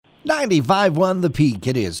95.1 The Peak.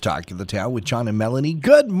 It is Talk of the Town with John and Melanie.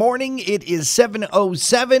 Good morning. It is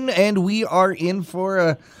 7:07, and we are in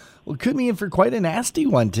for could be in for quite a nasty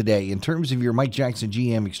one today in terms of your Mike Jackson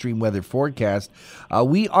GM extreme weather forecast.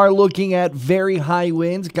 We are looking at very high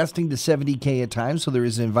winds, gusting to 70 km at times, so there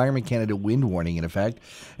is an Environment Canada wind warning in effect.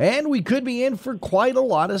 And we could be in for quite a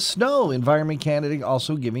lot of snow. Environment Canada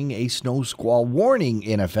also giving a snow squall warning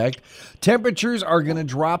in effect. Temperatures are going to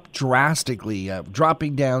drop drastically,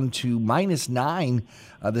 dropping down to -9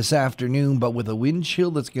 this afternoon, but with a wind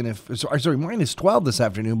chill that's going to, -12 this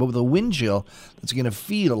afternoon, but with a wind chill that's going to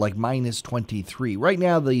feel like -23. Right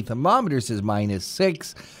now, the thermometer says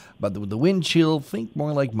 -6, but with the wind chill, think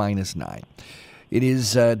more like -9. It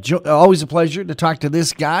is always a pleasure to talk to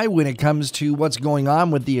this guy when it comes to what's going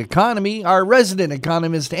on with the economy. Our resident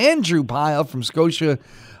economist, Andrew Pyle from Scotia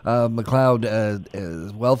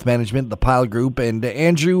McLeod Wealth Management, the Pyle Group. And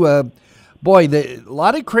Andrew, boy, a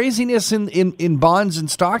lot of craziness in bonds and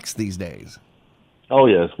stocks these days. Oh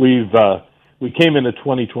yes, we came into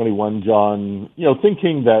 2021, John,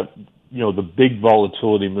 thinking that the big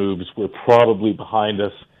volatility moves were probably behind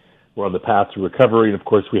us. We're on the path to recovery, and of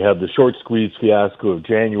course, we had the short squeeze fiasco of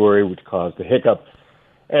January, which caused a hiccup.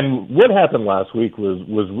 And what happened last week was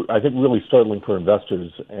I think really startling for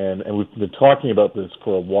investors, and we've been talking about this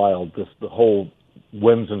for a while. The whole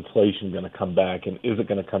when's inflation going to come back, and is it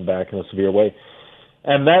going to come back in a severe way?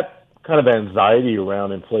 And that kind of anxiety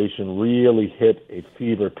around inflation really hit a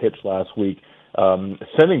fever pitch last week,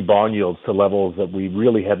 sending bond yields to levels that we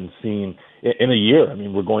really hadn't seen in a year. I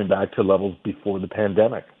mean, we're going back to levels before the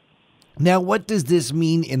pandemic. Now, what does this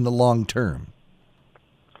mean in the long term?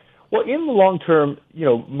 Well, in the long term,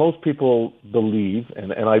 most people believe,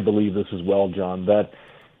 and I believe this as well, John, that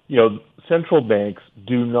central banks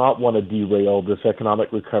do not want to derail this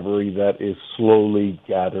economic recovery that is slowly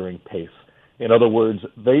gathering pace. In other words,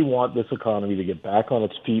 they want this economy to get back on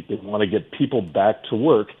its feet. They want to get people back to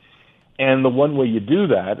work. And the one way you do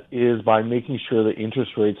that is by making sure that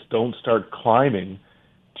interest rates don't start climbing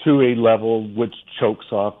to a level which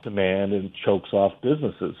chokes off demand and chokes off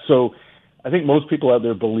businesses. So I think most people out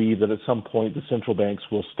there believe that at some point the central banks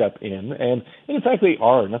will step in. And in fact, they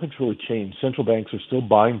are. Nothing's really changed. Central banks are still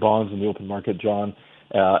buying bonds in the open market, John.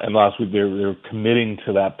 And last week they're committing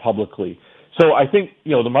to that publicly. So I think,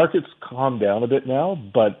 the market's calmed down a bit now,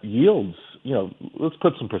 but yields, let's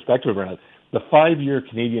put some perspective around it. The 5-year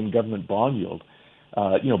Canadian government bond yield,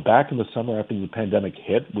 back in the summer after the pandemic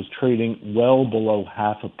hit, was trading well below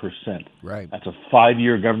 0.5%. Right. That's a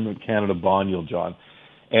 5-year government Canada bond yield, John.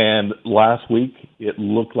 And last week, it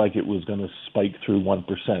looked like it was going to spike through 1%.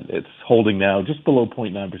 It's holding now just below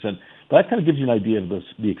 0.9%. But that kind of gives you an idea of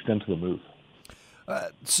the extent of the move.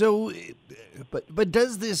 But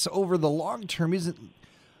does this over the long term,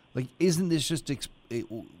 isn't this just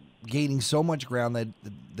gaining so much ground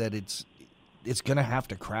that it's going to have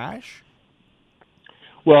to crash?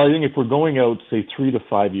 Well, I think if we're going out, say, 3 to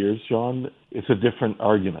 5 years, John, it's a different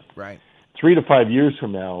argument. Right. 3 to 5 years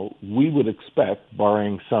from now, we would expect,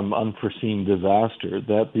 barring some unforeseen disaster,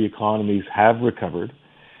 that the economies have recovered,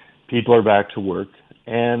 people are back to work,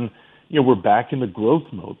 and we're back in the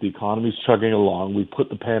growth mode. The economy's chugging along. We put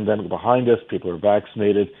the pandemic behind us. People are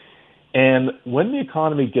vaccinated. And when the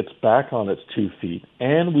economy gets back on its 2 feet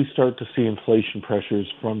and we start to see inflation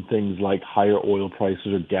pressures from things like higher oil prices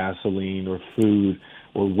or gasoline or food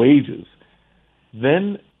or wages,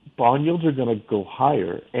 then bond yields are going to go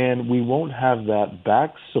higher, and we won't have that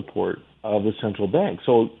back support of the central bank.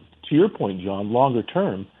 So to your point, John, longer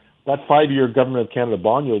term, that 5-year Government of Canada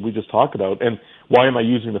bond yield we just talked about, and why am I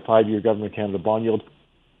using the 5-year Government of Canada bond yield?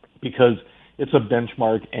 Because it's a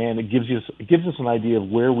benchmark, and it gives us an idea of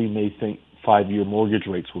where we may think 5-year mortgage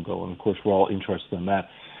rates will go, and of course we're all interested in that.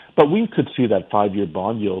 But we could see that 5-year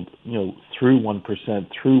bond yield, through 1%,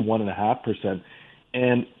 through 1.5%,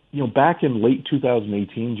 and back in late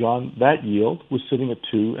 2018, John, that yield was sitting at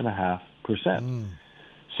 2.5%.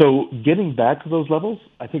 So getting back to those levels,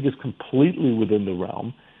 I think, is completely within the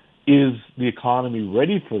realm. Is the economy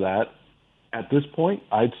ready for that? At this point,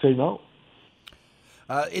 I'd say no.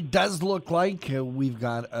 It does look like we've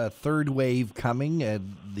got a third wave coming.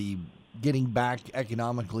 The getting back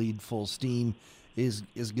economically full steam is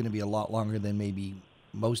going to be a lot longer than maybe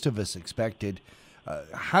most of us expected.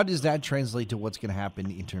 How does that translate to what's going to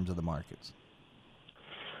happen in terms of the markets?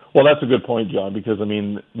 Well, that's a good point, John, because,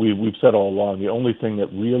 we've said all along, the only thing that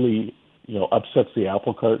really, upsets the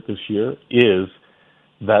apple cart this year is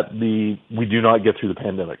that we do not get through the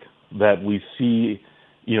pandemic, that we see,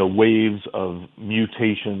 waves of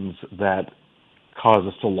mutations that cause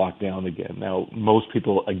us to lock down again. Now, most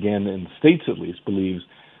people, again, in the States at least, believes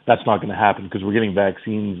that's not going to happen because we're getting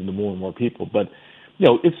vaccines into more and more people. But, you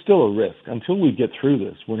know, it's still a risk. Until we get through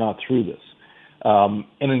this, we're not through this. And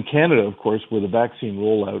in Canada, of course, where the vaccine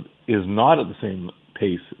rollout is not at the same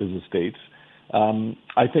pace as the States,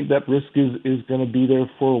 I think that risk is going to be there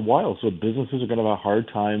for a while. So businesses are going to have a hard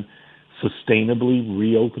time sustainably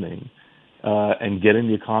reopening and getting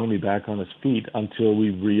the economy back on its feet until we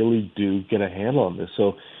really do get a handle on this.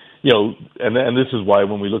 So, you know, and this is why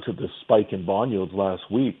when we looked at the spike in bond yields last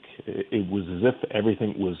week, it was as if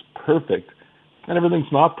everything was perfect, and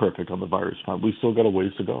everything's not perfect on the virus front. We still got a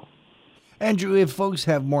ways to go. Andrew, if folks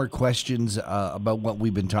have more questions about what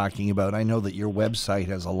we've been talking about, I know that your website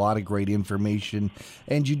has a lot of great information,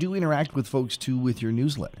 and you do interact with folks, too, with your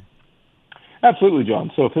newsletter. Absolutely,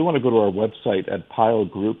 John. So if they want to go to our website at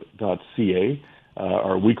pylegroup.ca,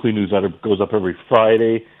 our weekly newsletter goes up every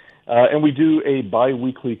Friday, and we do a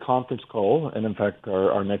bi-weekly conference call, and in fact,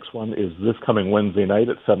 our next one is this coming Wednesday night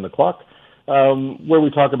at 7 o'clock, where we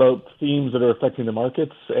talk about themes that are affecting the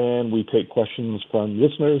markets, and we take questions from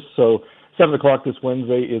listeners. So 7 o'clock this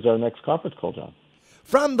Wednesday is our next conference call, John.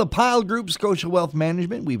 From the Pyle Group, Scotia Wealth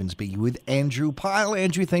Management, we've been speaking with Andrew Pyle.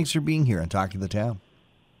 Andrew, thanks for being here and talking to the town.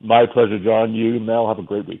 My pleasure, John. You and Mel have a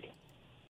great week.